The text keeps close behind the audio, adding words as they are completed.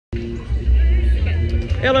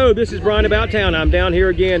Hello, this is Brian About Town. I'm down here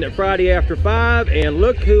again at Friday After 5, and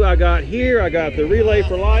look who I got here. I got the Relay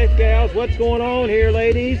for Life gals. What's going on here,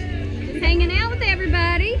 ladies? Just hanging out with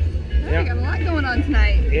everybody. We got a lot going on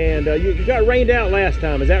tonight. And you got rained out last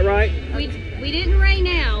time, is that right? We didn't rain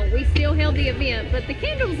out. We still held the event, but the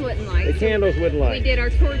candles wouldn't light. The candles wouldn't light. We did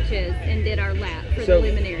our torches and did our lap for the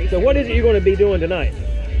luminaries. So what is it you're going to be doing tonight?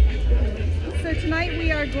 So tonight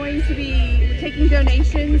we are going to be taking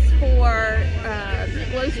donations for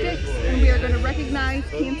glow sticks, and we are going to recognize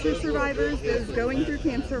cancer survivors, those going through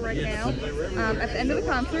cancer right now, at the end of the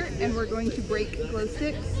concert, and we're going to break glow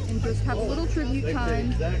sticks and just have a little tribute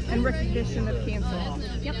time and recognition of cancer.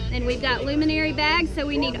 Yep, and we've got luminary bags, so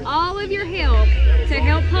we need all of your help to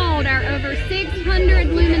help hold our over 600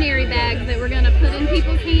 luminary bags that we're going to put in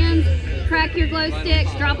people's hands. Crack your glow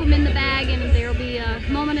sticks, drop them in the bag, and there will be a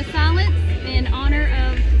moment of silence in honor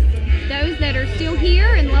of those that are still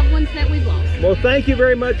here and loved ones that we've lost. Well, thank you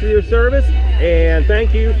very much for your service, and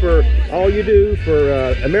thank you for all you do for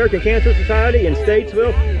American Cancer Society in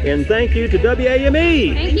Statesville, and thank you to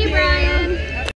WAME. Thank you, Brian.